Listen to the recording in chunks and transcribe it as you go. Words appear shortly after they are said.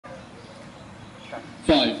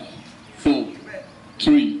5, 4,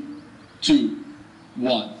 3, 2,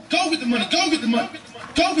 1. Go get the money, go get the money.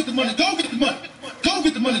 Go get the money, go get the money. Go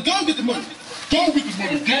get the money, go get the money. Go get the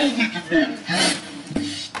money, go get the money.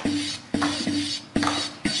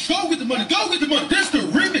 Go get the money, go get the money. This the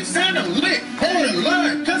remix, sound a lick. On the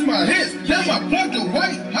line, cause my hits. Now my plug the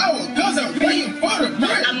white power, cause I'm waiting for the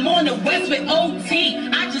bread. I'm on the west with OT.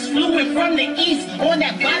 I just flew in from the east on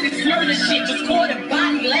that body murder shit. Just caught a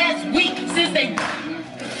body last